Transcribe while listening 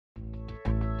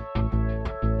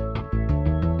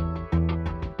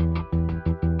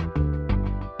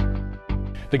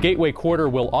The Gateway Quarter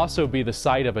will also be the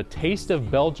site of a Taste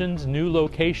of Belgium's new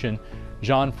location.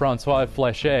 Jean-Francois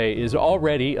Flechet is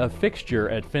already a fixture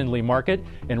at Findlay Market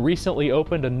and recently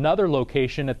opened another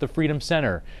location at the Freedom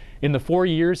Center. In the 4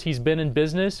 years he's been in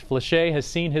business, Flechet has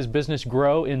seen his business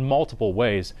grow in multiple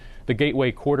ways. The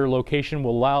Gateway Quarter location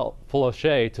will allow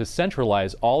Flechet to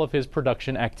centralize all of his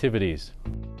production activities.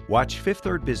 Watch Fifth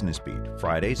Third Business Beat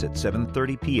Fridays at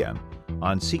 7:30 p.m.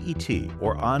 on CET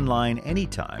or online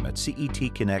anytime at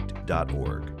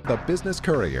cetconnect.org. The Business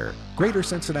Courier, Greater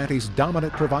Cincinnati's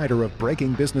dominant provider of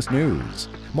breaking business news.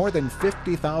 More than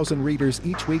 50,000 readers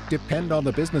each week depend on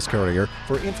the Business Courier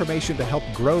for information to help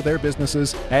grow their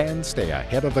businesses and stay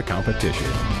ahead of the competition.